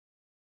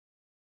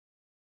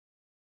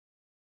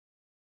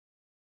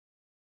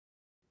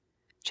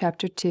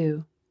Chapter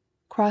 2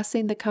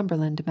 Crossing the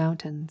Cumberland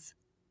Mountains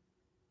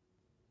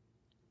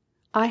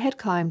I had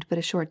climbed but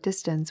a short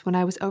distance when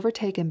I was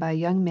overtaken by a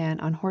young man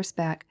on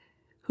horseback,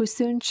 who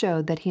soon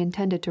showed that he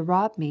intended to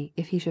rob me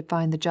if he should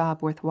find the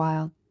job worth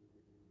while.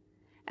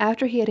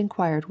 After he had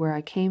inquired where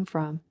I came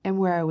from and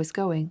where I was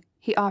going,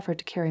 he offered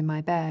to carry my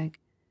bag.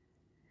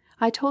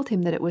 I told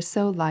him that it was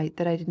so light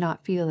that I did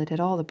not feel it at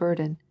all a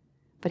burden,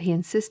 but he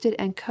insisted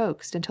and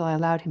coaxed until I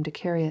allowed him to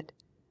carry it.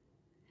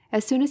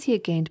 As soon as he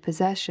had gained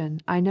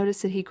possession, I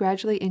noticed that he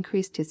gradually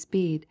increased his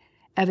speed,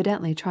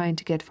 evidently trying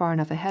to get far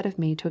enough ahead of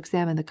me to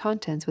examine the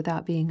contents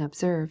without being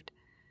observed.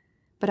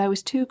 But I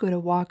was too good a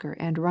walker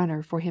and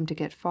runner for him to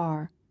get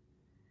far.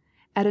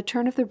 At a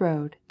turn of the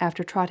road,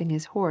 after trotting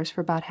his horse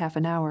for about half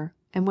an hour,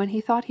 and when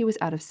he thought he was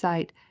out of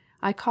sight,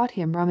 I caught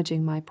him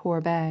rummaging my poor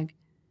bag.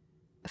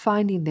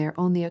 Finding there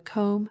only a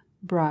comb,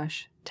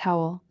 brush,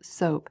 towel,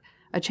 soap,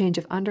 a change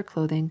of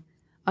underclothing,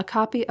 a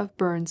copy of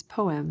Burns'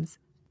 poems,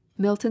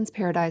 Milton's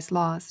Paradise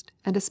Lost,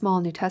 and a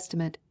small New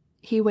Testament,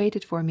 he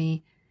waited for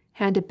me,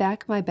 handed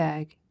back my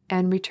bag,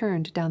 and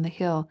returned down the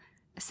hill,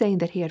 saying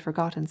that he had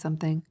forgotten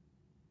something.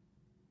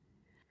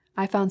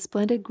 I found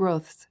splendid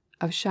growths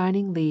of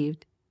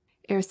shining-leaved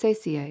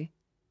Ericiaceae,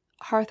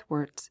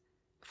 hearthworts,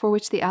 for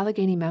which the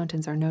Alleghany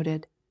Mountains are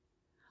noted.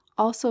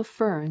 Also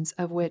ferns,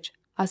 of which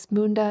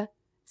Osmunda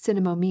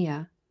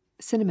cinnamomea,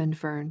 cinnamon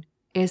fern,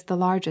 is the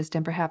largest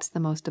and perhaps the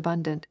most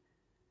abundant.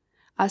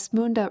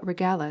 Osmunda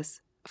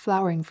regalis,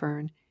 flowering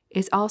fern,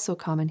 is also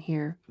common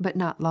here, but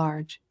not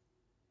large.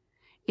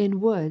 In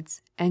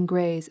Woods and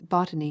Gray's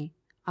Botany,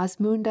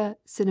 Osmunda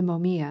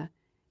cinnamomea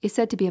is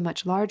said to be a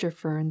much larger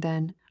fern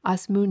than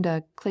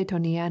Osmunda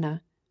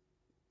claytoniana.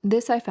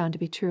 This I found to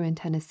be true in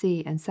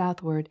Tennessee and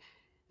southward,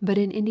 but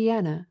in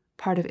Indiana,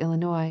 part of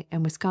Illinois,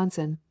 and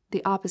Wisconsin,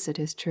 the opposite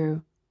is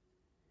true.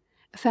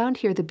 Found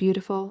here the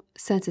beautiful,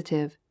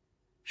 sensitive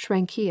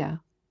Schrankia,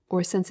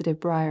 or sensitive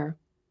briar.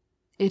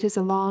 It is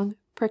a long,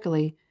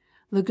 prickly,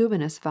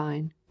 leguminous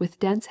vine with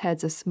dense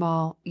heads of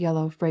small,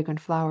 yellow, fragrant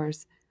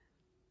flowers.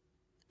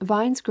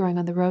 Vines growing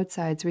on the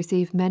roadsides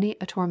receive many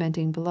a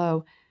tormenting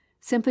blow,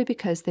 simply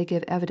because they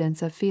give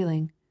evidence of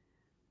feeling.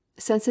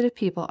 Sensitive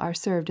people are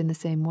served in the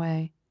same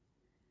way.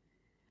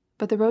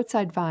 But the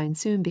roadside vine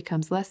soon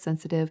becomes less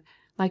sensitive,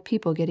 like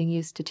people getting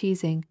used to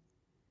teasing.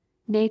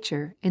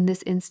 Nature, in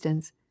this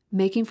instance,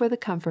 making for the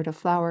comfort of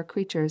flower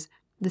creatures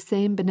the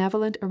same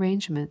benevolent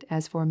arrangement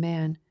as for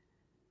man.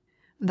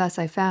 Thus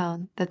I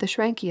found that the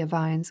Schrankia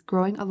vines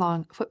growing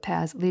along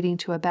footpaths leading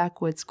to a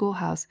backwoods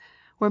schoolhouse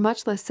were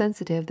much less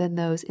sensitive than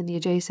those in the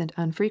adjacent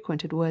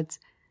unfrequented woods,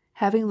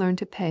 having learned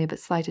to pay but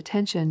slight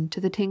attention to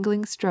the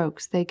tingling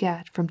strokes they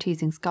get from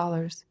teasing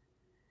scholars.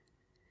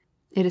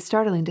 It is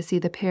startling to see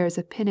the pairs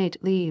of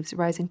pinnate leaves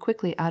rising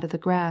quickly out of the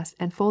grass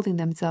and folding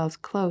themselves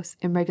close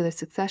in regular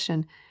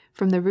succession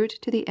from the root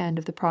to the end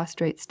of the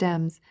prostrate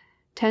stems,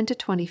 10 to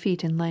 20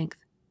 feet in length.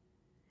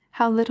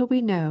 How little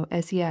we know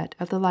as yet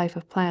of the life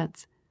of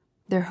plants,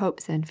 their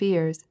hopes and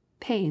fears,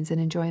 pains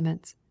and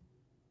enjoyments.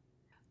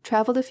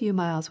 Traveled a few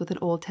miles with an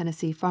old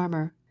Tennessee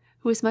farmer,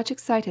 who was much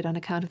excited on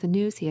account of the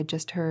news he had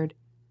just heard.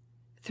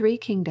 3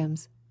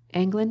 kingdoms,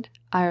 England,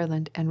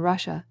 Ireland, and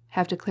Russia,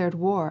 have declared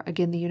war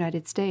against the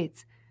United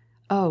States.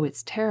 Oh,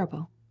 it's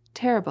terrible,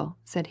 terrible,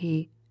 said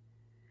he.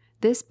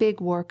 This big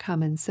war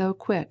comin' so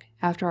quick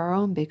after our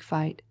own big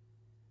fight.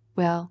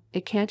 Well,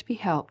 it can't be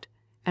helped,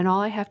 and all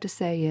I have to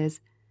say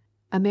is,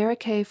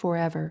 America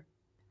forever,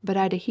 but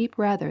I'd a heap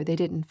rather they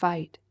didn't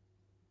fight.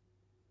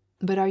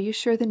 But are you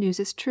sure the news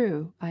is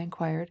true? I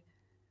inquired.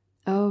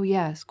 Oh,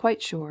 yes,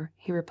 quite sure,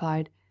 he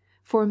replied,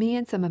 for me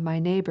and some of my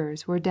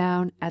neighbors were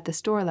down at the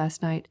store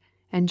last night,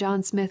 and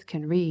John Smith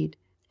can read,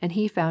 and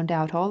he found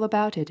out all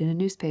about it in a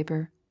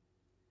newspaper.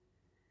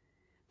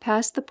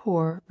 Past the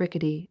poor,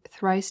 rickety,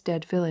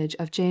 thrice-dead village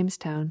of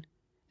Jamestown,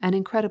 an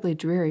incredibly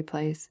dreary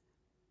place.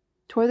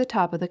 Toward the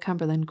top of the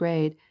Cumberland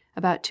grade,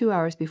 about 2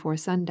 hours before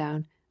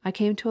sundown, I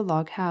came to a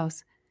log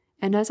house,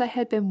 and as I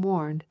had been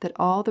warned that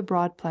all the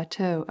broad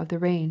plateau of the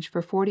range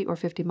for 40 or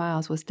 50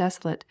 miles was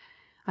desolate,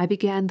 I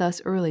began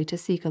thus early to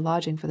seek a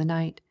lodging for the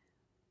night.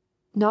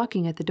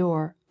 Knocking at the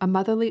door, a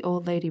motherly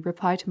old lady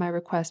replied to my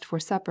request for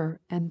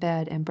supper and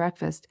bed and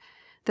breakfast,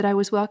 that I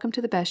was welcome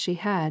to the best she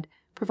had,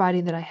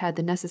 providing that I had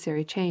the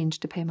necessary change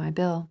to pay my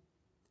bill.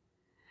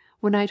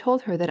 When I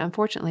told her that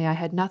unfortunately I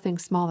had nothing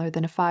smaller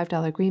than a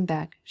 $5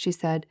 greenback, she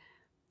said,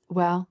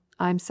 "Well,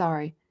 I'm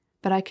sorry,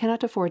 but I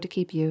cannot afford to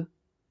keep you.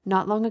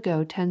 Not long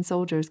ago 10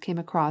 soldiers came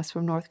across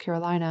from North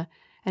Carolina,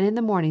 and in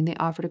the morning they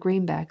offered a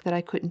greenback that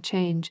I couldn't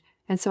change,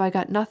 and so I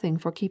got nothing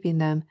for keeping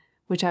them,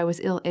 which I was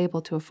ill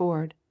able to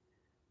afford."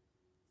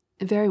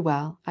 "Very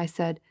well," I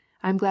said,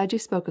 "I am glad you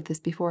spoke of this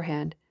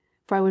beforehand,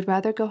 for I would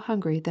rather go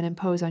hungry than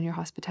impose on your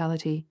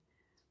hospitality."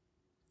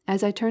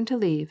 As I turned to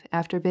leave,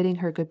 after bidding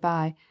her good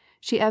bye,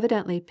 she,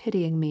 evidently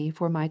pitying me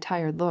for my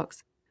tired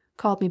looks,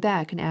 called me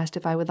back and asked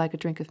if I would like a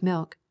drink of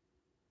milk.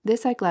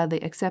 This I gladly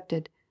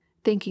accepted,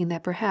 thinking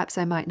that perhaps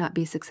I might not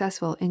be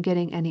successful in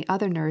getting any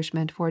other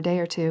nourishment for a day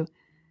or two.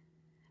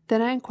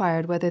 Then I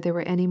inquired whether there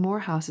were any more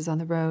houses on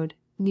the road,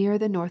 nearer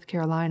than North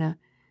Carolina,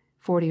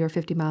 40 or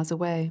 50 miles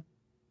away.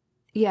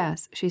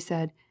 Yes, she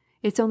said,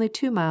 it's only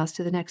 2 miles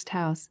to the next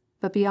house,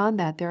 but beyond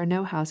that there are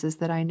no houses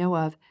that I know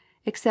of,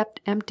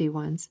 except empty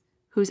ones,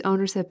 whose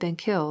owners have been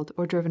killed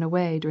or driven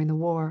away during the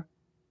war.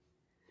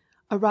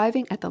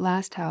 Arriving at the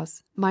last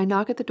house, my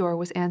knock at the door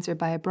was answered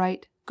by a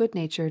bright,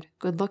 good-natured,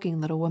 good-looking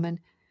little woman,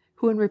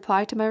 who in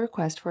reply to my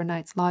request for a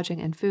night's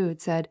lodging and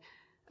food said,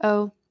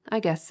 "Oh, I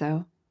guess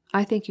so.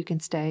 I think you can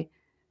stay.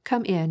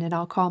 Come in and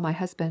I'll call my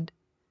husband."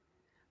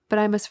 "But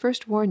I must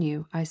first warn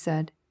you," I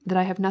said, "that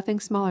I have nothing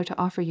smaller to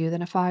offer you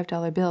than a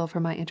 $5 bill for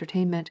my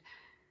entertainment.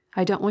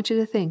 I don't want you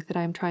to think that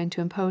I am trying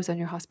to impose on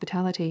your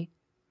hospitality."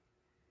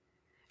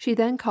 She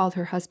then called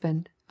her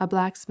husband, a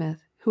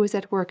blacksmith, who was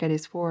at work at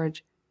his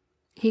forge.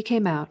 He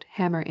came out,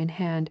 hammer in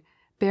hand,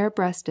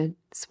 bare-breasted,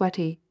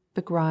 sweaty,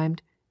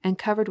 begrimed, and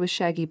covered with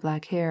shaggy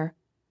black hair.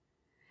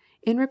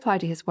 In reply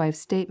to his wife's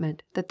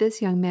statement that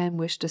this young man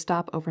wished to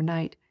stop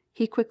overnight,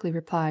 he quickly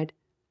replied,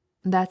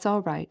 "That's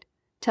all right.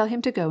 Tell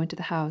him to go into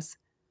the house."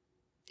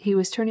 He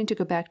was turning to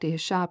go back to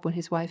his shop when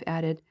his wife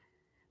added,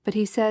 "But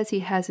he says he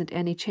hasn't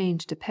any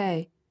change to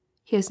pay.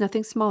 He has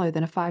nothing smaller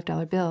than a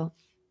 $5 bill."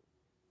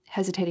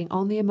 Hesitating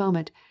only a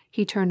moment,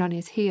 he turned on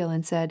his heel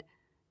and said,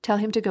 "Tell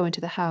him to go into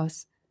the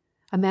house.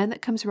 A man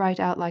that comes right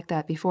out like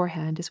that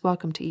beforehand is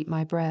welcome to eat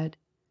my bread."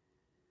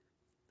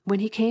 When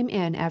he came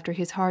in after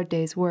his hard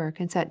day's work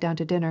and sat down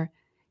to dinner,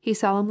 he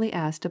solemnly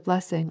asked a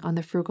blessing on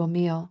the frugal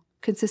meal,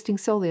 consisting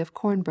solely of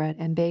cornbread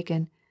and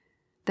bacon.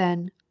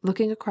 Then,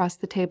 looking across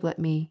the table at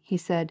me, he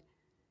said,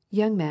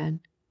 "Young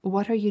man,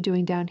 what are you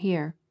doing down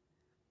here?"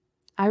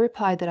 I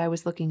replied that I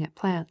was looking at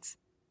plants.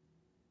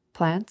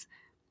 "Plants?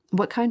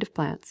 What kind of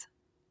plants?"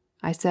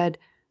 I said,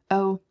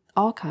 "Oh,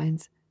 all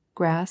kinds.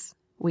 Grass,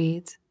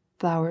 weeds,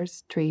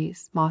 flowers,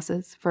 trees,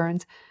 mosses,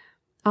 ferns.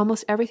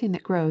 Almost everything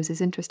that grows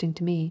is interesting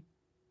to me."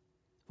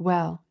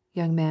 "Well,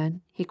 young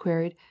man," he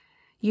queried,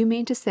 "you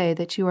mean to say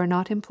that you are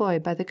not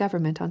employed by the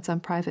government on some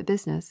private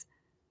business?"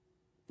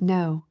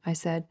 "No," I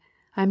said,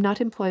 "I am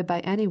not employed by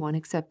anyone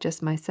except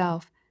just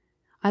myself.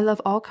 I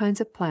love all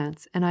kinds of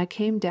plants and I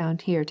came down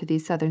here to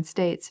these southern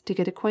states to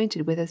get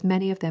acquainted with as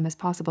many of them as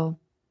possible."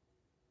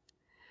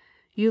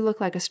 "You look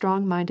like a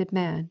strong-minded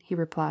man," he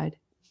replied,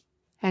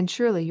 "and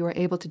surely you are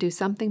able to do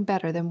something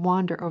better than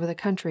wander over the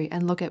country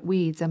and look at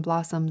weeds and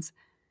blossoms.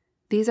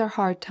 These are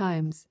hard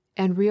times,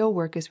 and real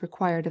work is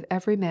required of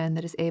every man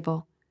that is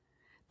able.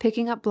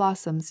 Picking up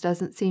blossoms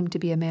doesn't seem to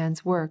be a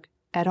man's work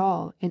at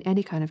all in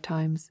any kind of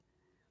times."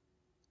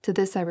 To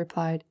this I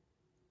replied,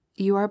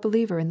 "You are a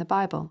believer in the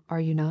Bible,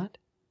 are you not?"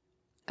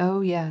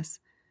 "Oh, yes."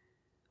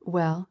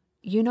 "Well,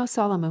 you know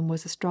Solomon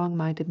was a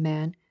strong-minded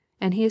man,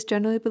 and he is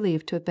generally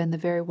believed to have been the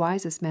very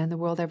wisest man the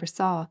world ever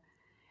saw,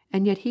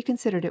 and yet he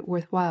considered it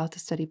worth while to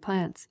study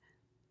plants.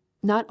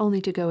 Not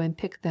only to go and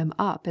pick them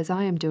up as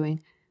I am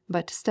doing,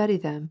 but to study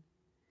them.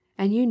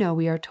 And you know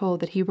we are told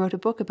that he wrote a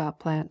book about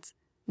plants,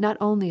 not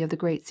only of the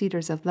great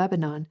cedars of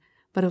Lebanon,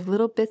 but of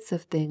little bits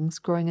of things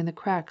growing in the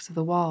cracks of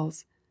the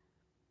walls.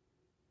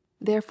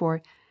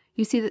 Therefore,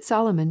 you see that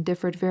Solomon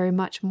differed very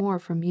much more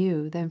from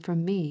you than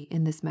from me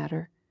in this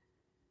matter.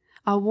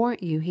 I'll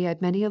warrant you he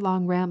had many a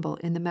long ramble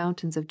in the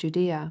mountains of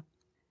Judea,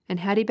 and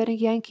had he been a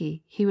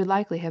Yankee he would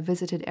likely have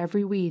visited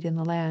every weed in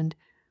the land.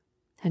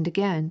 And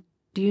again,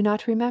 do you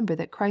not remember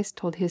that Christ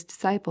told his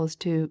disciples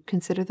to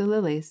consider the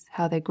lilies,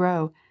 how they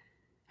grow,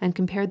 and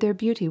compared their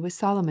beauty with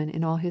Solomon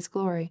in all his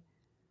glory?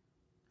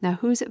 Now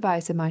whose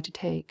advice am I to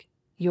take,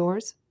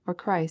 yours or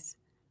Christ's?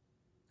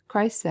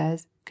 Christ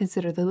says,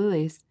 consider the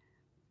lilies.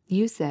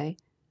 You say,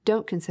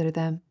 don't consider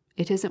them,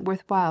 it isn't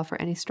worth while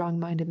for any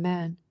strong-minded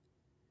man.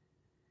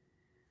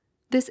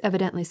 This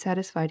evidently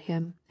satisfied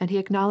him, and he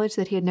acknowledged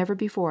that he had never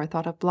before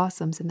thought of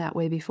blossoms in that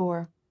way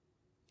before.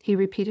 He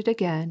repeated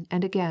again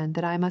and again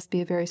that I must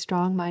be a very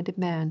strong-minded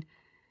man,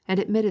 and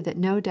admitted that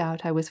no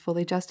doubt I was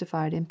fully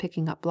justified in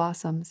picking up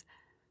blossoms.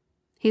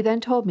 He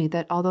then told me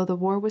that although the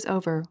war was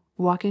over,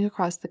 walking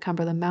across the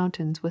Cumberland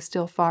Mountains was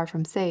still far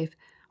from safe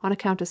on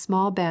account of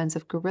small bands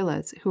of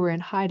guerrillas who were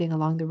in hiding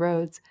along the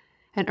roads,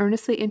 and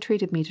earnestly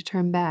entreated me to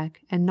turn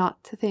back and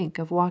not to think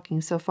of walking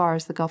so far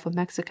as the Gulf of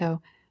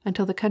Mexico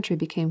until the country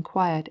became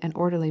quiet and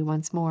orderly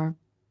once more.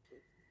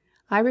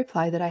 I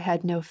replied that I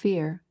had no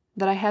fear,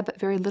 that I had but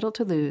very little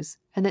to lose,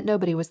 and that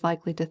nobody was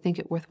likely to think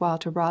it worth while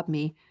to rob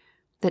me,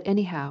 that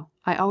anyhow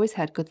I always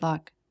had good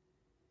luck.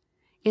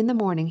 In the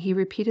morning he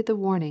repeated the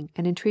warning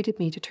and entreated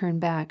me to turn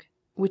back,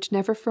 which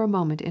never for a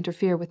moment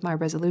interfered with my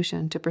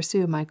resolution to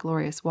pursue my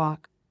glorious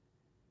walk.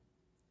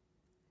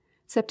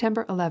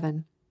 September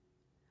 11.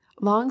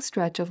 Long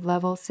stretch of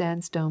level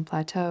sandstone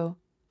plateau,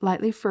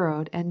 lightly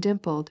furrowed and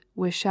dimpled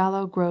with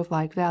shallow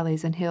grove-like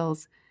valleys and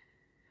hills.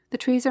 The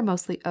trees are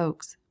mostly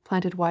oaks,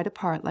 planted wide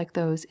apart like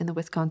those in the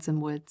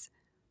Wisconsin woods.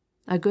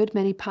 A good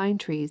many pine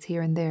trees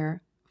here and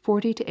there,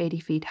 40 to 80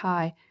 feet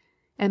high,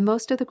 and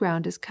most of the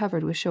ground is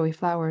covered with showy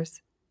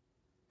flowers.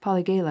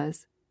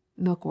 Polygalas,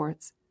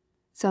 milkworts,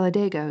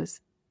 solidagos,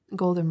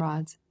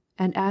 goldenrods,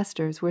 and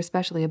asters were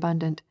especially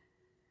abundant.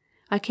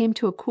 I came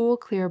to a cool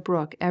clear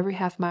brook every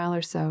half mile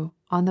or so,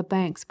 on the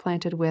banks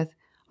planted with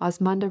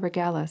Osmunda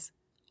regalis,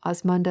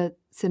 Osmunda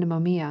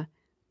cinnamomea,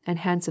 and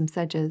handsome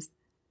sedges.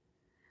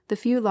 The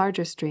few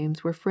larger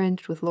streams were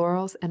fringed with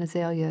laurels and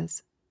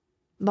azaleas.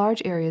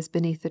 Large areas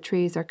beneath the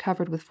trees are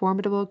covered with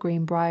formidable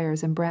green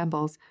briars and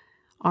brambles,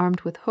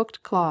 armed with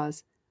hooked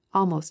claws,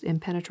 almost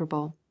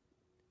impenetrable.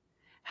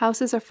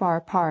 Houses are far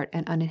apart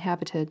and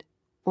uninhabited,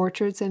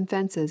 orchards and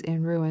fences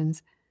in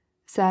ruins,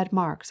 sad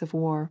marks of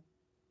war.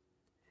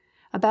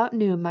 About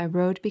noon my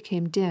road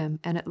became dim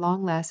and at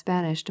long last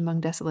vanished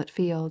among desolate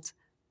fields.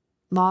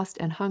 Lost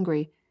and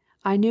hungry,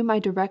 I knew my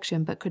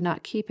direction but could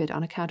not keep it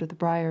on account of the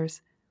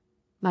briars.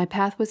 My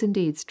path was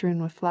indeed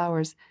strewn with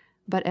flowers,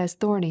 but as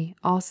thorny,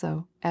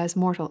 also, as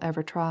mortal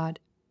ever trod.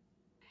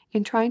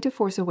 In trying to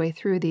force a way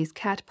through these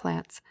cat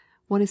plants,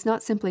 one is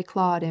not simply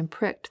clawed and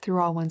pricked through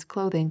all one's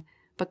clothing,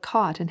 but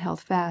caught and held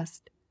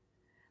fast.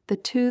 The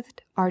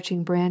toothed,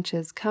 arching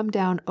branches come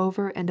down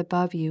over and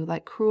above you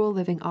like cruel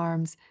living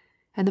arms,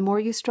 and the more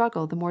you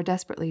struggle the more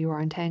desperately you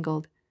are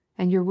entangled,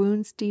 and your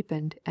wounds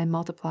deepened and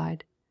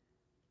multiplied.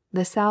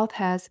 The South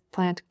has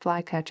plant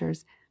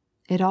flycatchers.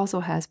 It also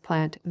has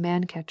plant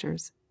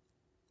man-catchers.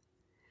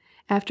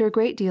 After a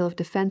great deal of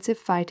defensive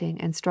fighting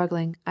and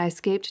struggling, I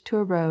escaped to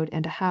a road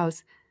and a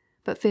house,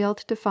 but failed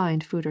to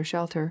find food or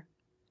shelter.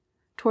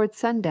 Toward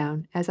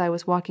sundown, as I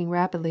was walking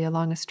rapidly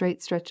along a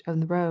straight stretch of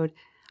the road,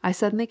 I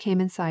suddenly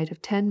came in sight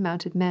of 10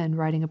 mounted men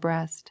riding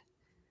abreast.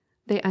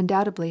 They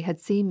undoubtedly had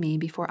seen me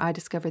before I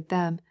discovered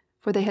them,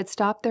 for they had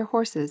stopped their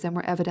horses and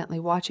were evidently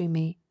watching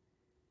me.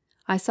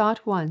 I saw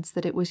at once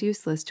that it was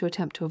useless to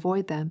attempt to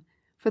avoid them,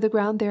 for the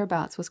ground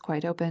thereabouts was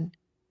quite open.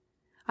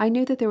 I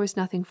knew that there was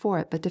nothing for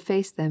it but to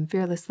face them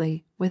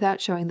fearlessly, without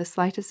showing the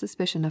slightest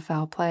suspicion of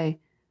foul play.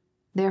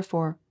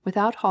 Therefore,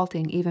 without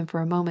halting even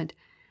for a moment,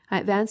 I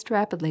advanced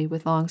rapidly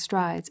with long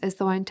strides as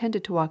though I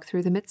intended to walk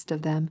through the midst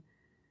of them.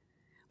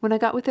 When I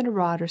got within a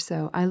rod or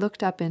so I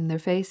looked up in their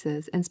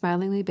faces and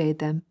smilingly bade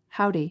them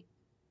howdy.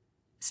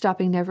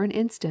 Stopping never an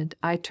instant,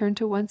 I turned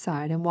to one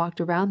side and walked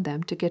around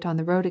them to get on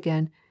the road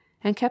again,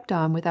 and kept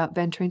on without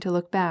venturing to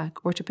look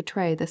back or to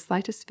betray the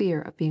slightest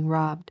fear of being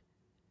robbed.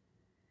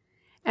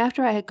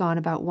 After I had gone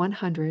about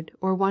 100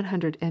 or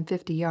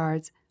 150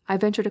 yards, I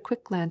ventured a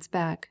quick glance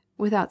back,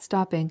 without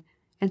stopping,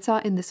 and saw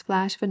in this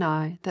flash of an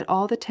eye that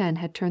all the 10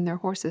 had turned their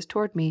horses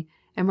toward me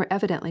and were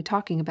evidently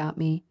talking about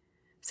me,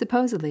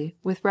 supposedly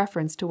with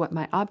reference to what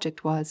my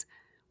object was,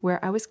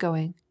 where I was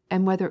going,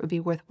 and whether it would be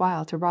worth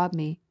while to rob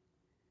me.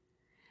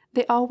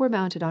 They all were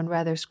mounted on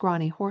rather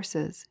scrawny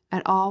horses,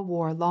 and all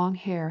wore long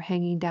hair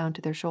hanging down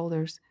to their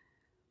shoulders.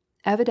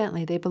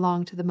 Evidently they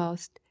belonged to the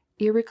most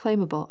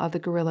irreclaimable of the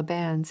guerrilla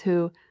bands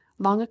who,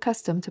 long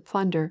accustomed to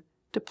plunder,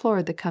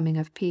 deplored the coming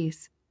of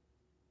peace.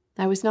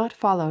 I was not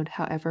followed,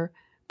 however,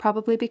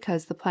 probably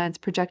because the plants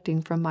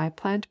projecting from my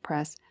plant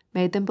press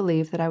made them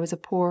believe that I was a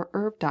poor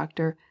herb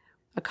doctor,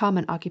 a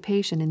common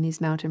occupation in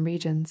these mountain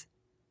regions.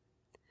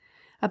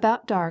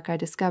 About dark I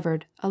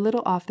discovered, a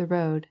little off the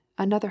road,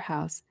 another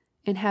house,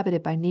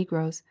 inhabited by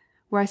negroes,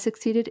 where I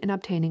succeeded in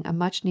obtaining a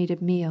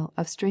much-needed meal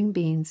of string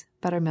beans,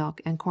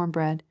 buttermilk, and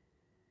cornbread.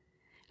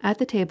 At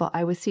the table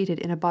I was seated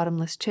in a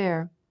bottomless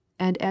chair,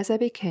 and as I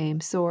became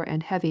sore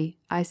and heavy,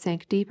 I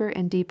sank deeper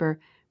and deeper,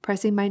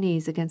 pressing my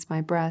knees against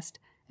my breast,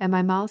 and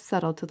my mouth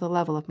settled to the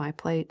level of my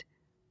plate.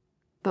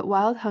 But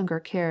wild hunger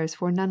cares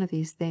for none of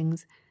these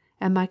things,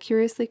 and my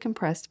curiously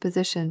compressed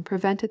position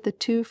prevented the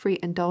too free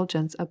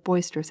indulgence of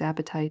boisterous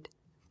appetite.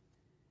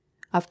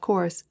 Of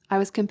course, I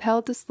was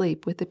compelled to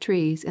sleep with the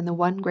trees in the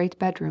one great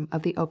bedroom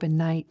of the open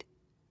night.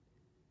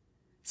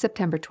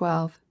 September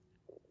 12.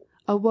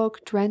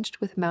 Awoke drenched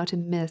with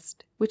mountain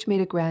mist, which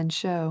made a grand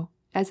show,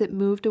 as it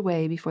moved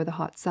away before the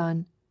hot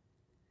sun.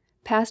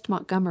 Passed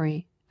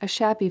Montgomery, a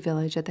shabby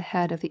village at the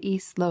head of the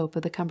east slope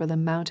of the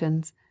Cumberland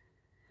Mountains.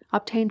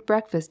 Obtained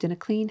breakfast in a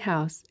clean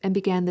house and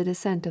began the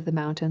descent of the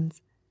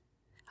mountains.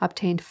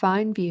 Obtained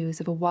fine views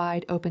of a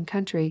wide open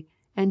country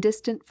and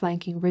distant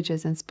flanking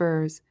ridges and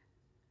spurs.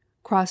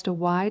 Crossed a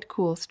wide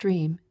cool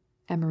stream,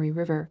 Emery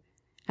River,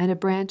 and a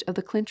branch of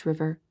the Clinch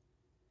River.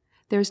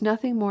 There is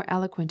nothing more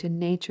eloquent in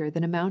nature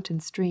than a mountain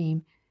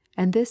stream,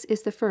 and this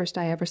is the first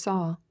I ever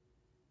saw.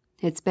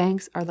 Its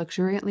banks are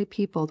luxuriantly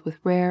peopled with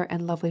rare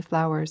and lovely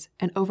flowers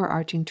and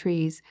overarching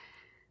trees,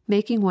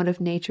 making one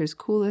of nature's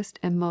coolest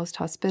and most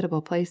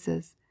hospitable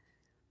places.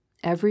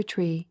 Every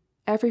tree,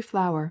 every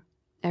flower,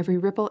 every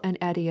ripple and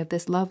eddy of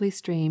this lovely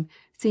stream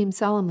seemed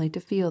solemnly to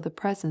feel the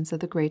presence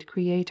of the great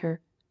Creator.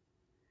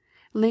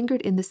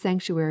 Lingered in the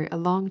sanctuary a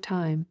long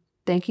time,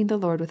 thanking the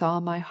Lord with all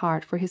my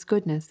heart for His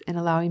goodness in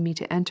allowing me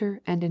to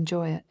enter and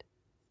enjoy it.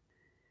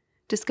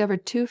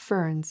 Discovered 2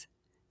 ferns,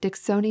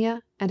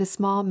 Dicksonia and a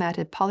small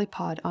matted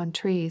polypod on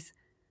trees,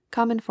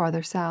 common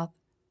farther south,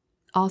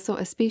 also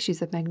a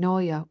species of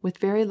magnolia with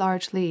very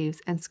large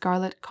leaves and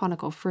scarlet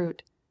conical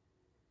fruit.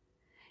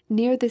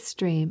 Near this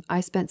stream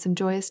I spent some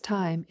joyous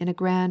time in a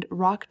grand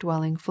rock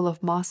dwelling full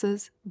of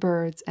mosses,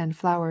 birds, and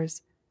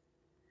flowers.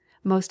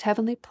 Most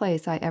heavenly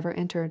place I ever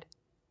entered.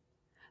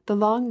 The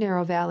long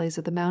narrow valleys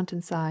of the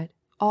mountainside,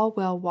 all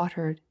well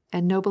watered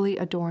and nobly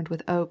adorned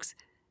with oaks,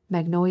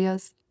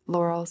 magnolias,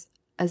 laurels,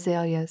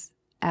 azaleas,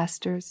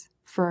 asters,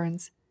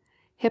 ferns,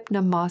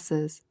 hypnum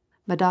mosses,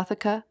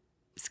 madotheca,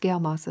 scale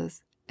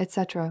mosses,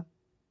 etc.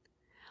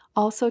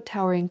 Also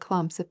towering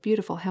clumps of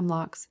beautiful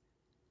hemlocks.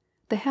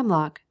 The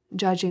hemlock,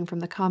 judging from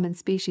the common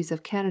species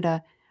of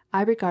Canada,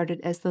 I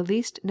regarded as the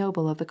least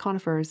noble of the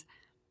conifers,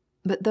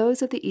 but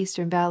those of the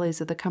eastern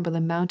valleys of the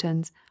Cumberland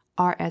Mountains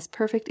are as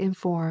perfect in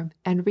form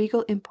and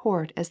regal in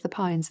port as the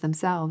pines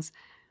themselves,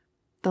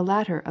 the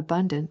latter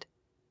abundant.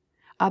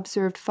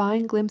 Observed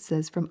fine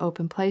glimpses from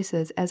open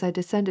places as I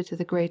descended to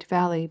the great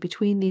valley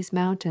between these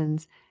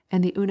mountains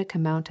and the Unaka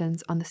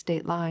Mountains on the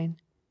state line.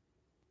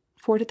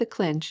 Forded the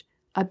Clinch,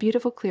 a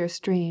beautiful clear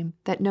stream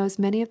that knows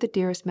many of the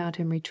dearest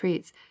mountain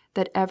retreats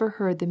that ever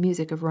heard the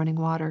music of running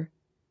water.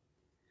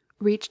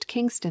 Reached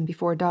Kingston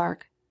before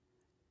dark.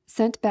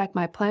 Sent back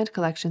my plant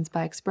collections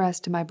by express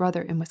to my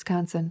brother in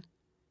Wisconsin.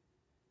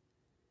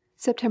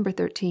 September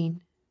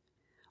 13.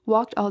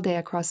 Walked all day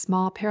across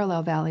small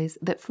parallel valleys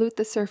that flute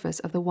the surface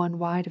of the one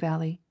wide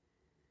valley.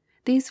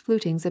 These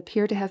flutings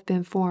appear to have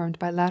been formed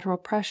by lateral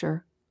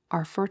pressure,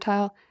 are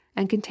fertile,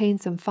 and contain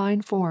some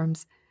fine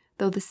forms,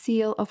 though the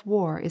seal of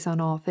war is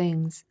on all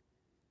things.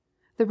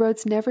 The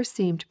roads never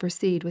seem to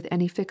proceed with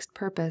any fixed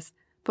purpose,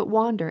 but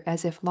wander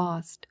as if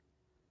lost.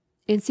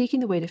 In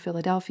seeking the way to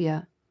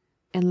Philadelphia,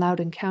 in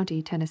Loudoun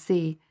County,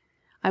 Tennessee,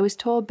 I was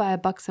told by a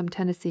buxom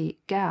Tennessee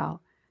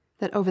 "gal"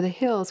 that over the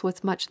hills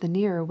was much the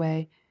nearer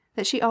way,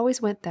 that she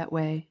always went that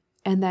way,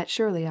 and that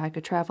surely I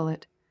could travel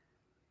it.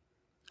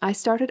 I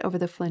started over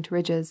the flint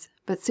ridges,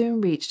 but soon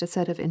reached a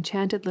set of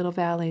enchanted little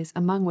valleys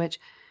among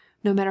which,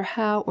 no matter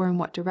how or in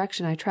what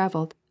direction I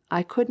traveled,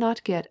 I could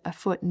not get a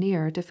foot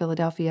nearer to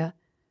Philadelphia.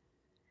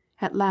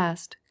 At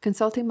last,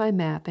 consulting my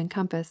map and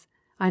compass,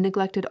 I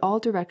neglected all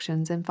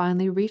directions and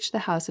finally reached the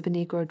house of a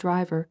negro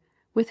driver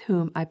with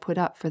whom I put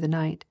up for the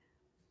night.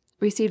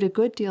 Received a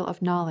good deal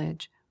of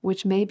knowledge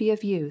which may be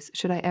of use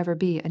should I ever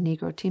be a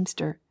negro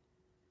teamster.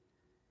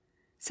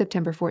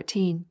 September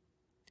 14.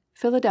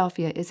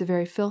 Philadelphia is a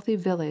very filthy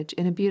village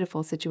in a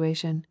beautiful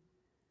situation.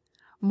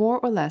 More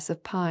or less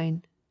of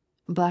pine,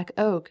 black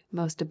oak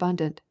most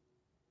abundant,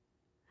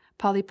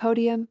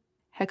 Polypodium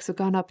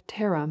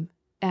hexagonopterum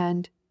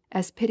and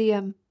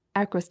Aspidium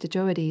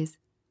acrostichoides,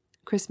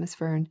 Christmas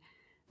fern,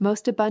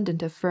 most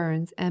abundant of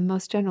ferns and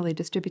most generally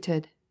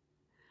distributed.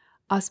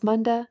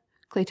 Osmunda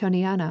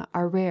claytoniana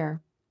are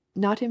rare,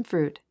 not in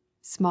fruit,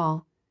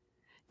 small.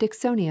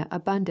 Dicksonia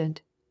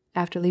abundant,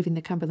 after leaving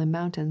the Cumberland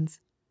Mountains.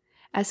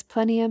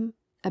 Asplenium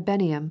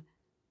ebonium,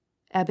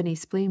 ebony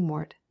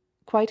spleenwort,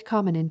 quite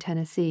common in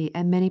Tennessee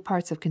and many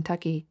parts of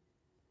Kentucky.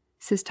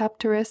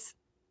 Cystopteris,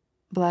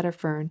 bladder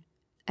fern,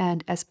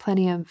 and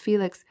Asplenium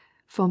felix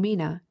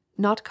fomina,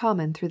 not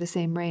common through the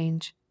same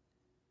range.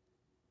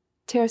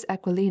 Pteris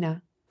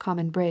aquilina,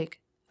 common brake,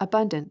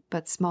 abundant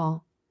but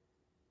small.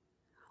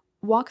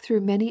 Walked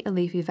through many a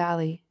leafy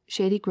valley,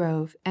 shady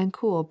grove, and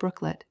cool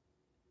brooklet.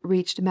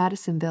 Reached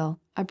Madisonville,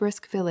 a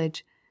brisk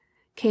village.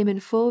 Came in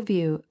full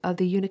view of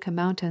the Unaka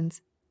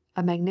Mountains,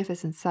 a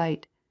magnificent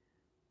sight.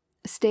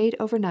 Stayed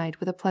overnight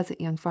with a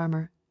pleasant young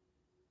farmer.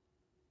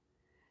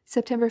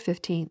 September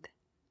 15th.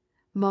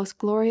 Most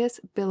glorious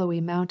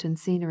billowy mountain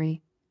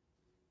scenery.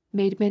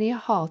 Made many a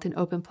halt in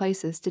open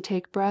places to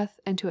take breath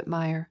and to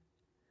admire.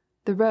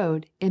 The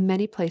road, in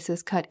many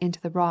places cut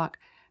into the rock,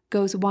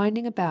 goes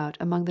winding about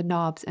among the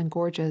knobs and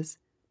gorges.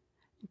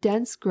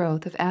 Dense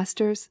growth of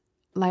asters,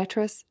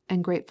 liatris,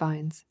 and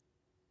grapevines.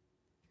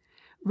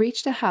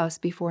 Reached a house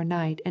before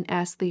night and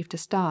asked leave to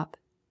stop.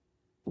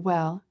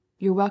 "Well,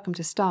 you're welcome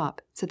to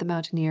stop," said the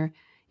mountaineer,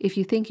 "if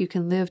you think you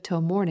can live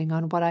till morning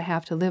on what I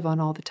have to live on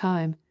all the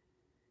time."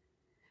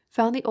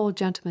 Found the old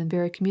gentleman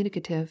very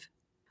communicative.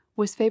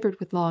 Was favored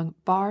with long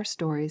 "bar"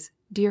 stories,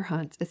 deer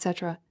hunts,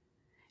 etc.,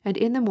 and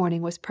in the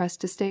morning was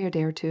pressed to stay a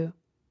day or two.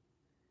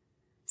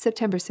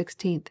 September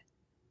 16th.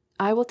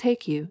 "I will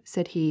take you,"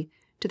 said he,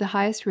 "to the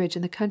highest ridge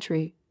in the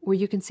country, where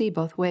you can see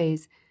both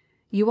ways.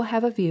 You will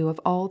have a view of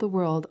all the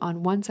world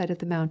on one side of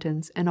the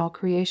mountains and all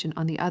creation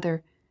on the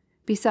other.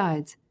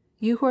 Besides,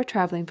 you who are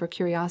traveling for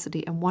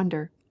curiosity and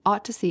wonder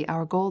ought to see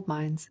our gold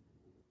mines."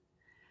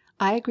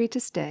 I agreed to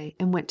stay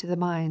and went to the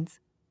mines.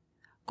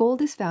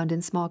 Gold is found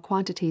in small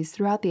quantities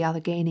throughout the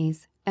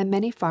Alleghanies, and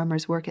many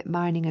farmers work at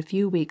mining a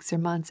few weeks or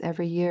months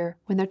every year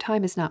when their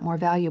time is not more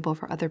valuable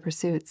for other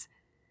pursuits.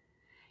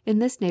 In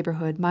this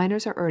neighborhood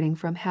miners are earning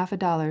from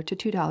 $50 to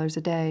 $2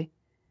 a day.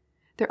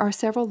 There are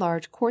several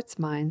large quartz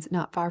mines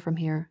not far from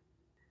here.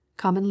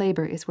 Common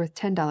labor is worth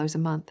 $10 a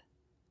month.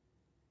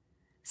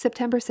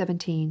 September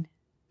 17.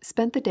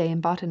 Spent the day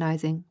in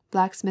botanizing,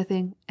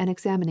 blacksmithing, and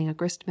examining a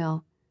grist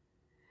mill.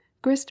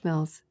 Grist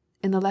mills,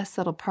 in the less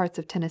settled parts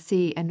of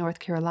Tennessee and North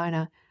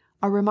Carolina,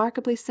 are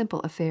remarkably simple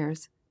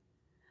affairs.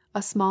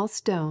 A small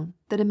stone,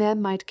 that a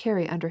man might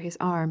carry under his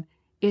arm,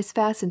 is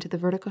fastened to the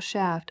vertical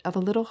shaft of a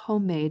little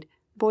homemade,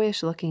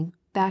 boyish-looking,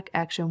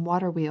 back-action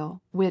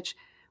water-wheel, which,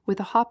 with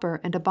a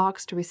hopper and a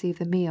box to receive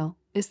the meal,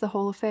 is the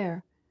whole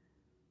affair.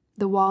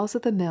 The walls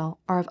of the mill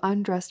are of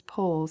undressed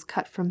poles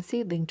cut from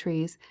seedling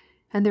trees,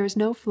 and there is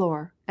no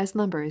floor, as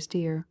lumber is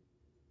dear.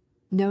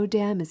 No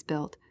dam is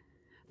built.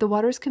 The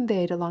water is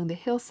conveyed along the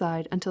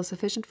hillside until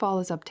sufficient fall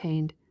is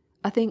obtained,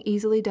 a thing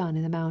easily done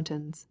in the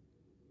mountains.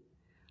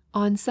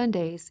 On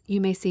Sundays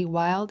you may see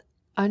wild,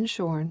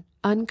 unshorn,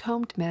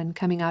 uncombed men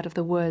coming out of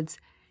the woods,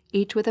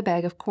 each with a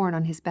bag of corn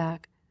on his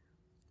back.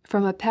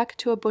 From a peck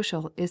to a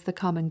bushel is the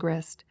common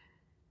grist.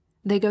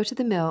 They go to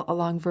the mill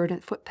along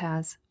verdant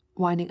footpaths,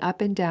 winding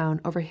up and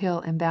down over hill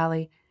and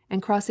valley,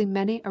 and crossing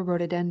many a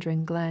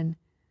rhododendron glen.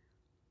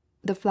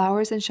 The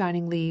flowers and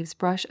shining leaves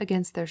brush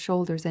against their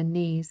shoulders and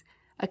knees,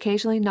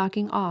 occasionally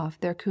knocking off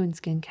their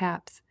coonskin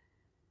caps.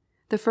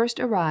 The first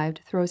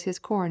arrived throws his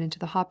corn into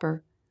the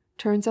hopper,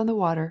 turns on the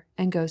water,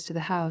 and goes to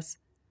the house.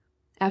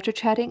 After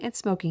chatting and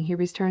smoking he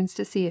returns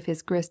to see if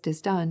his grist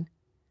is done.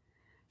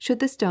 Should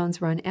the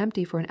stones run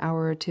empty for an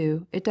hour or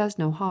two, it does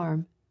no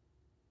harm.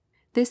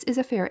 This is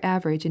a fair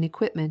average in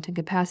equipment and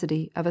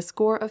capacity of a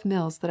score of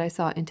mills that I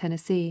saw in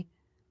Tennessee.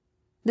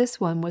 This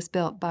one was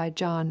built by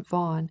John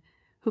Vaughan,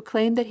 who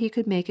claimed that he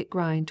could make it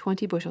grind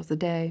 20 bushels a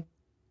day.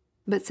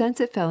 But since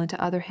it fell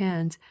into other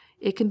hands,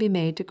 it can be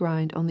made to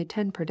grind only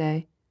 10 per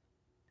day.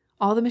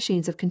 All the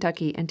machines of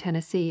Kentucky and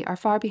Tennessee are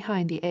far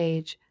behind the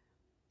age.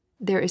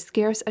 There is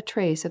scarce a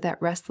trace of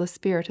that restless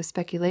spirit of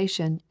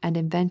speculation and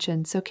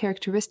invention so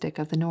characteristic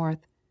of the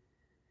North.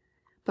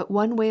 But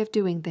one way of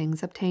doing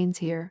things obtains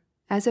here,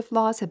 as if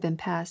laws had been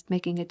passed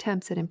making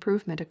attempts at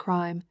improvement a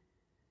crime.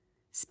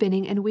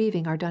 Spinning and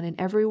weaving are done in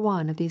every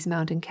one of these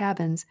mountain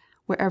cabins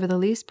wherever the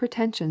least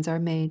pretensions are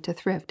made to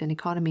thrift and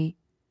economy.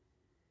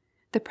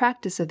 The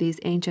practice of these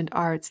ancient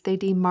arts they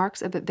deem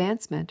marks of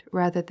advancement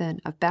rather than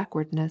of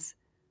backwardness.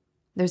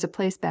 There's a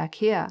place back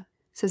here,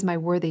 says my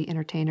worthy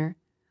entertainer,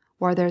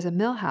 where there's a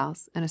mill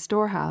house and a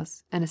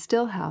storehouse and a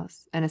still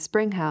house and a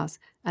spring house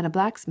and a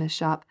blacksmith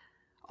shop,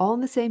 all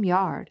in the same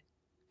yard,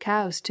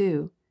 cows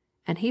too,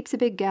 and heaps of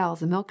big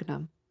gals a milking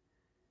 'em.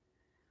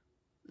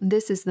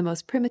 This is the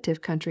most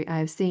primitive country I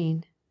have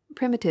seen,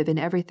 primitive in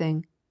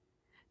everything.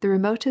 The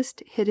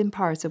remotest hidden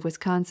parts of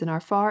Wisconsin are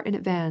far in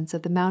advance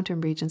of the mountain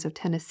regions of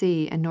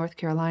Tennessee and North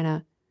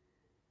Carolina.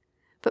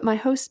 But my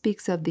host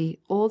speaks of the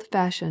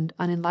old-fashioned,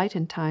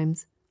 unenlightened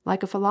times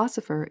like a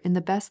philosopher in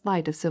the best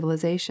light of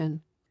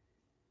civilization.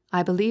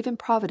 I believe in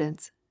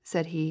Providence,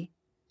 said he.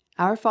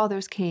 Our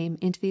fathers came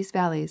into these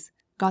valleys,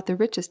 got the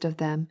richest of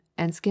them,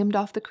 and skimmed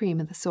off the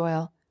cream of the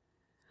soil.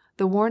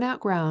 The worn-out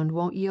ground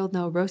won't yield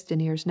no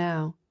roastin' ears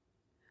now.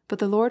 But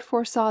the Lord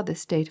foresaw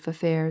this state of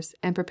affairs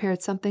and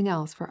prepared something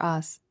else for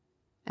us.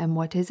 And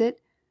what is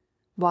it?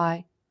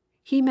 Why,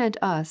 He meant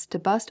us to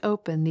bust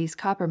open these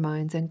copper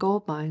mines and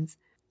gold mines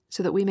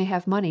so that we may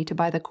have money to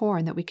buy the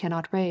corn that we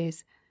cannot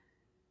raise.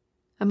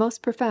 A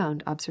most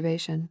profound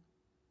observation.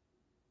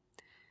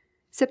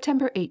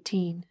 September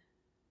 18.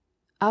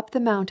 Up the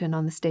mountain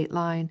on the state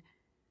line.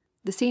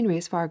 The scenery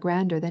is far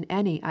grander than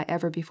any I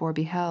ever before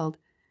beheld.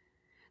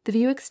 The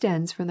view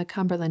extends from the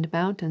Cumberland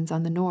Mountains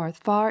on the north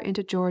far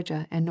into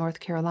Georgia and North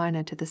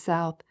Carolina to the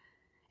south,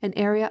 an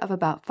area of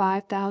about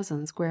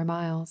 5,000 square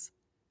miles.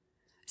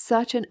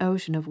 Such an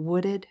ocean of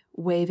wooded,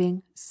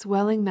 waving,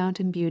 swelling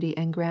mountain beauty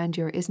and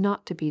grandeur is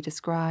not to be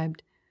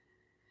described.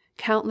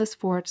 Countless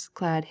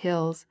forest-clad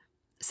hills,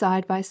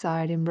 side by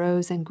side in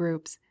rows and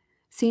groups,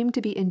 seemed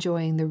to be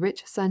enjoying the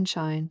rich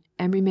sunshine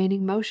and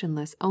remaining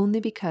motionless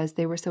only because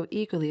they were so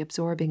eagerly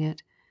absorbing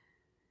it.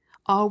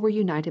 All were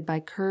united by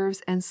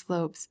curves and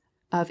slopes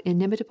of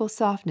inimitable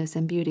softness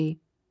and beauty.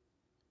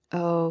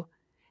 Oh,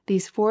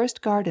 these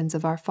forest gardens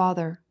of our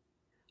Father!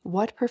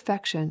 What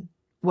perfection,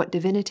 what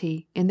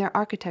divinity, in their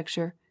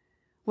architecture,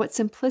 what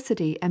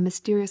simplicity and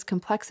mysterious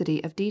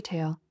complexity of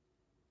detail!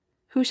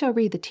 Who shall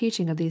read the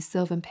teaching of these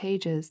sylvan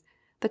pages,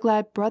 the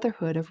glad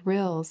brotherhood of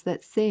rills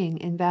that sing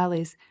in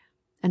valleys,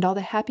 and all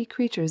the happy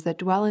creatures that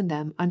dwell in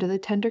them under the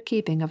tender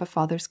keeping of a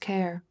Father's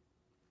care?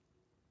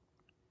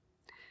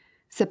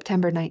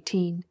 September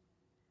 19.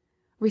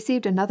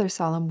 Received another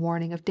solemn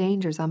warning of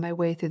dangers on my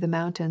way through the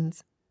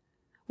mountains.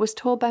 Was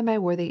told by my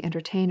worthy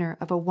entertainer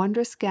of a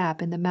wondrous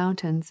gap in the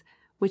mountains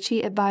which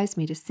he advised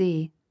me to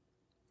see.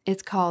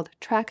 It's called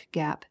Track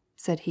Gap,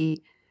 said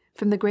he,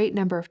 from the great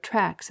number of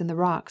tracks in the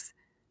rocks,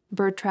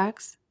 bird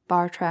tracks,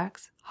 bar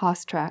tracks,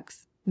 hoss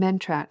tracks, men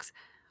tracks,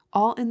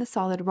 all in the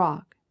solid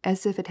rock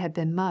as if it had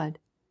been mud.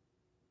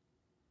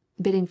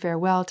 Bidding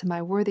farewell to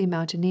my worthy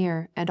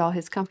mountaineer and all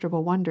his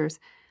comfortable wonders,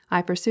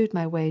 I pursued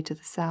my way to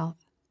the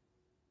south.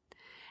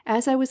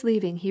 As I was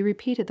leaving he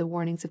repeated the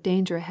warnings of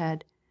danger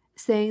ahead,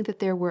 saying that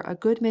there were a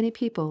good many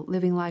people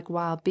living like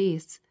wild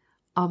beasts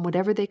on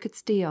whatever they could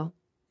steal,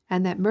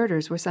 and that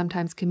murders were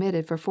sometimes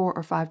committed for $4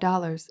 or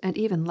 $5 and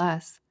even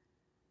less.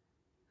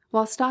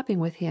 While stopping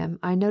with him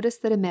I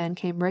noticed that a man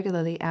came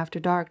regularly after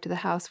dark to the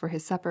house for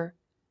his supper.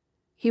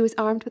 He was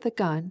armed with a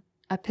gun,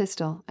 a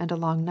pistol, and a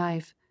long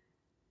knife.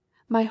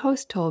 My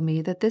host told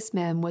me that this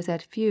man was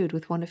at feud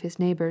with one of his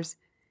neighbors,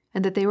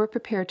 and that they were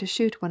prepared to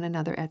shoot one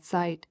another at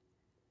sight.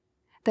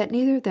 That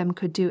neither of them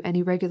could do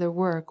any regular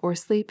work or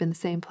sleep in the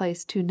same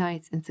place 2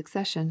 nights in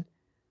succession.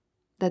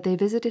 That they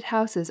visited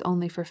houses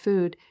only for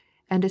food,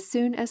 and as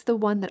soon as the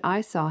one that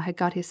I saw had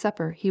got his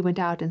supper he went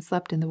out and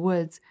slept in the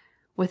woods,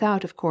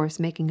 without of course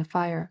making a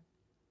fire.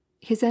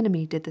 His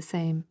enemy did the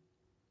same.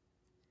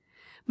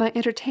 My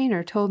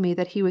entertainer told me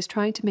that he was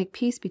trying to make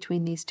peace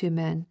between these two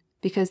men,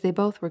 because they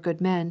both were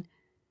good men,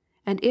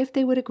 and if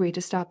they would agree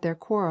to stop their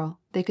quarrel,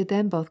 they could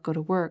then both go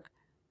to work.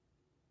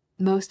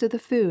 Most of the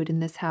food in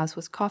this house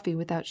was coffee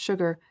without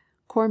sugar,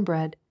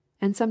 cornbread,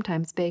 and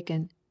sometimes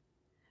bacon.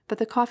 But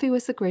the coffee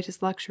was the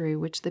greatest luxury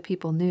which the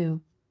people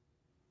knew.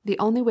 The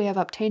only way of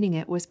obtaining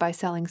it was by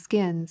selling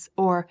skins,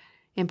 or,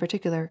 in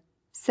particular,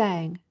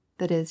 sang,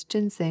 that is,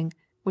 ginseng,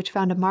 which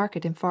found a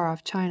market in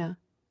far-off China.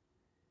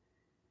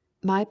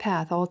 My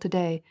path all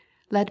to-day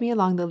led me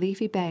along the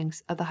leafy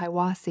banks of the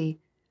Hiwassee,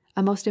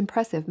 a most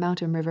impressive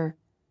mountain river.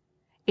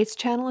 Its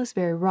channel is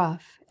very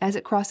rough, as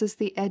it crosses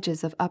the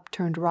edges of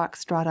upturned rock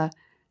strata,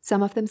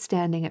 some of them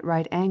standing at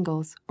right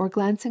angles or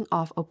glancing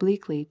off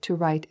obliquely to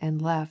right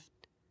and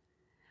left.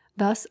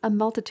 Thus a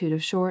multitude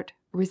of short,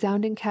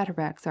 resounding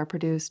cataracts are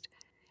produced,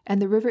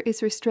 and the river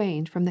is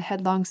restrained from the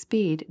headlong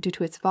speed due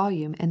to its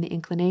volume and the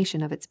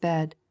inclination of its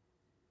bed.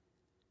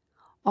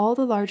 All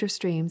the larger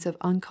streams of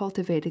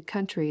uncultivated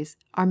countries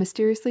are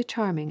mysteriously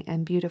charming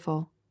and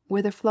beautiful,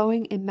 whether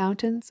flowing in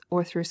mountains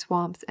or through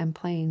swamps and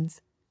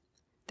plains.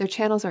 Their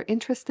channels are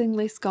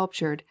interestingly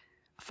sculptured,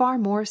 far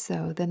more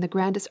so than the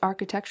grandest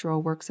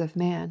architectural works of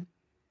man.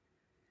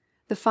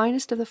 The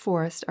finest of the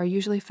forests are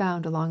usually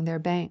found along their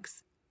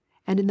banks,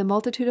 and in the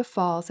multitude of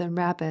falls and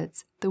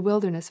rapids the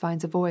wilderness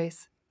finds a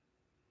voice.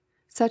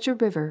 Such a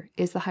river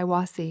is the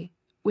Hiwassee,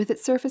 with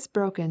its surface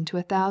broken to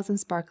 1,000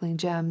 sparkling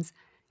gems,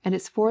 and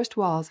its forest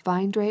walls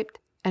vine-draped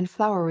and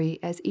flowery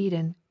as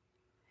Eden.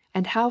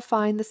 And how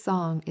fine the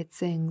song it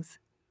sings!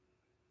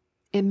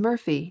 In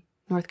Murphy,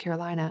 North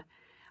Carolina,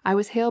 I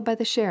was hailed by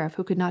the sheriff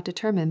who could not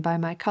determine by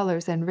my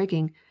colors and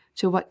rigging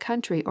to what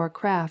country or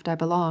craft I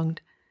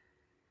belonged.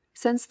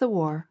 Since the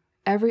war,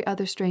 every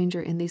other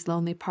stranger in these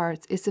lonely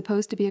parts is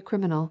supposed to be a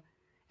criminal,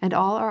 and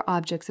all are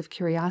objects of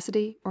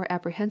curiosity or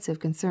apprehensive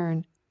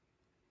concern.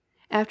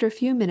 After a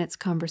few minutes'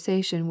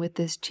 conversation with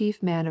this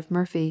chief man of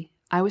Murphy,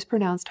 I was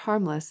pronounced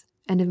harmless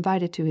and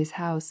invited to his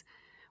house,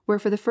 where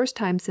for the first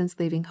time since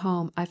leaving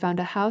home I found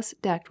a house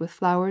decked with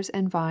flowers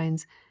and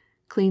vines,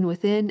 clean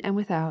within and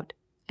without,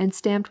 and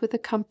stamped with the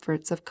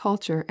comforts of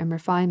culture and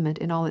refinement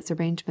in all its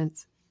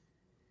arrangements.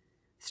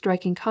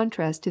 Striking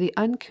contrast to the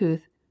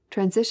uncouth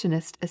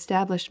transitionist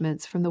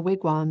establishments from the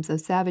wigwams of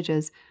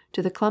savages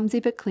to the clumsy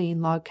but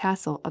clean log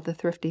castle of the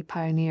thrifty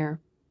pioneer.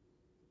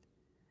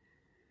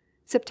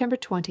 September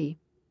 20.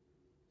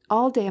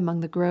 All day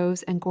among the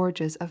groves and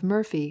gorges of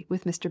Murphy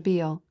with Mr.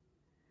 Beale.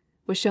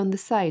 Was shown the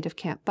site of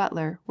Camp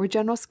Butler, where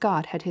General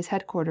Scott had his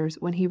headquarters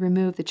when he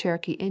removed the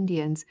Cherokee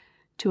Indians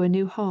to a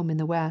new home in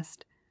the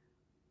West.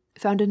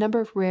 Found a number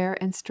of rare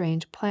and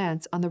strange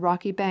plants on the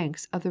rocky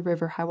banks of the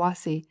river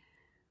Hiwassee.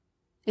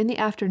 In the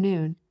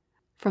afternoon,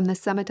 from the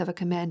summit of a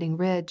commanding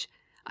ridge,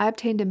 I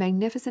obtained a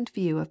magnificent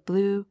view of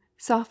blue,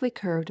 softly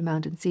curved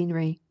mountain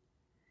scenery.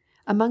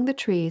 Among the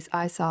trees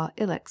I saw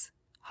ilex,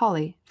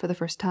 holly, for the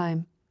first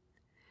time.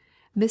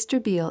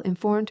 Mr. Beale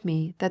informed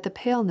me that the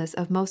paleness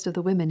of most of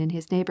the women in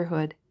his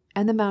neighborhood,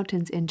 and the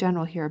mountains in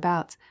general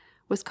hereabouts,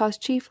 was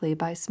caused chiefly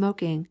by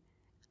smoking,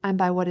 and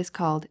by what is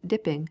called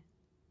dipping.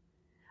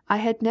 I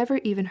had never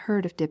even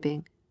heard of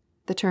dipping.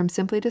 The term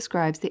simply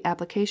describes the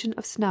application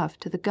of snuff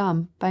to the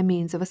gum by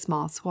means of a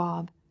small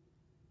swab.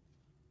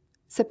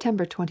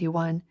 September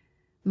 21.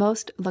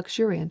 Most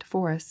luxuriant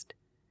forest.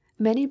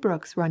 Many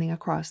brooks running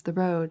across the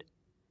road.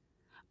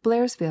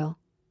 Blairsville,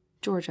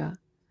 Georgia,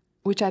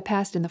 which I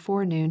passed in the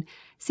forenoon,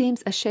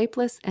 seems a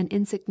shapeless and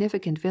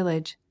insignificant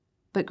village,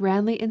 but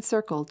grandly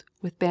encircled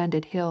with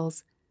banded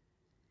hills.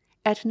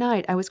 At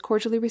night I was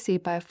cordially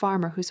received by a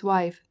farmer whose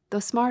wife, though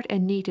smart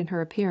and neat in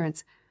her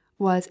appearance,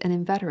 was an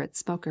inveterate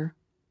smoker.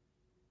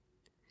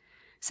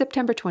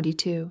 September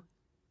 22.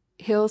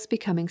 Hills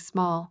becoming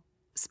small,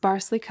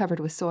 sparsely covered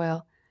with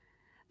soil.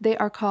 They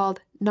are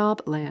called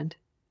knob land,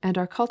 and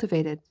are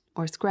cultivated,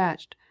 or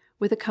scratched,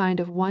 with a kind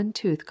of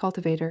one-tooth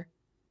cultivator.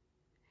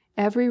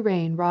 Every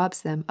rain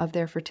robs them of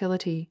their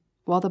fertility,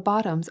 while the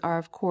bottoms are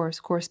of course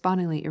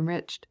correspondingly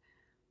enriched.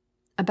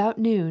 About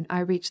noon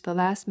I reached the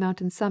last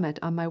mountain summit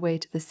on my way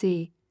to the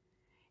sea.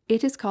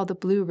 It is called the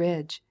Blue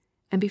Ridge,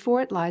 and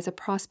before it lies a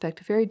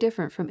prospect very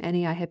different from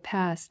any I had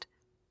passed,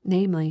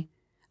 namely,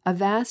 a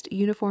vast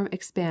uniform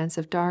expanse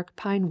of dark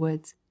pine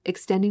woods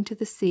extending to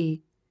the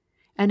sea,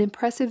 an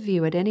impressive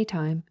view at any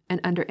time and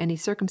under any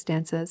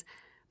circumstances,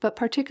 but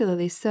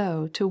particularly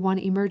so to one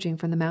emerging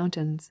from the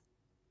mountains.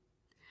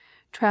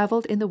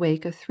 Travelled in the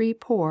wake of 3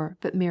 poor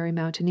but merry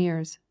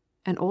mountaineers,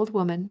 an old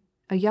woman,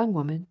 a young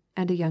woman,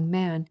 and a young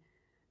man,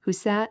 who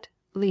sat,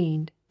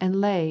 leaned,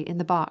 and lay in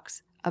the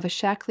box of a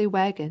shackly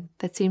wagon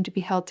that seemed to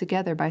be held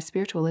together by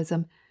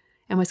spiritualism,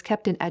 and was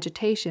kept in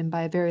agitation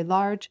by a very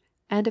large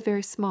and a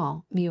very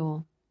small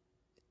mule.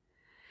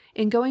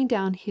 In going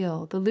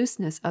downhill the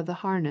looseness of the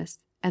harness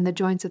and the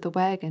joints of the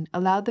wagon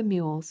allowed the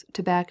mules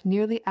to back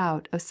nearly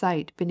out of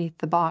sight beneath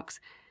the box,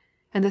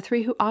 and the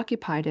 3 who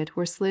occupied it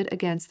were slid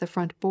against the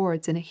front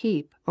boards in a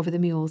heap over the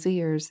mules'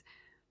 ears.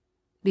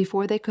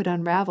 Before they could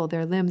unravel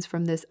their limbs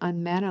from this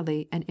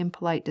unmannerly and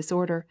impolite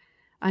disorder,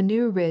 A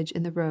new ridge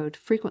in the road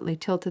frequently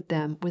tilted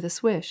them with a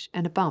swish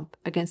and a bump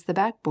against the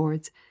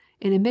backboards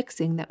in a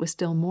mixing that was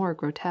still more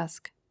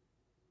grotesque.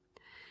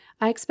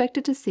 I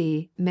expected to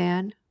see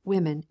man,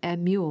 women,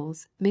 and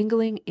mules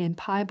mingling in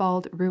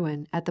piebald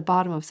ruin at the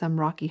bottom of some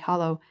rocky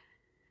hollow,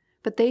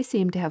 but they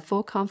seemed to have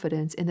full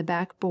confidence in the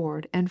back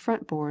board and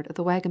front board of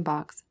the wagon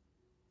box,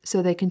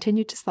 so they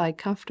continued to slide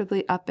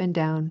comfortably up and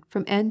down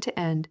from end to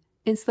end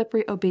in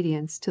slippery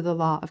obedience to the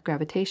law of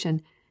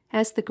gravitation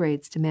as the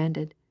grades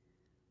demanded.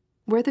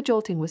 Where the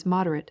jolting was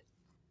moderate,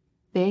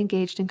 they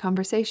engaged in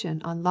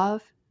conversation on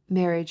love,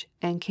 marriage,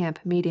 and camp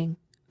meeting,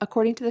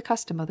 according to the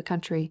custom of the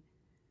country.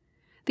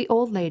 The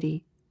old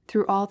lady,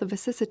 through all the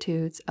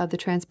vicissitudes of the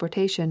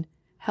transportation,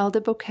 held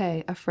a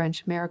bouquet of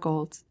French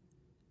marigolds.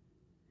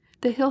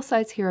 The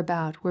hillsides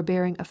hereabout were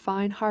bearing a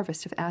fine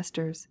harvest of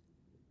asters.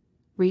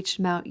 Reached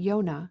Mount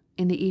Yonah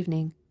in the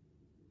evening.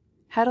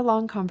 Had a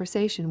long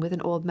conversation with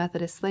an old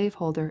Methodist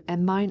slaveholder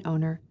and mine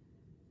owner.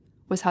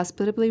 Was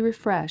hospitably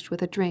refreshed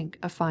with a drink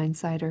of fine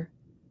cider.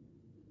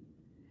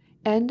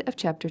 End of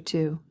chapter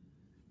 2.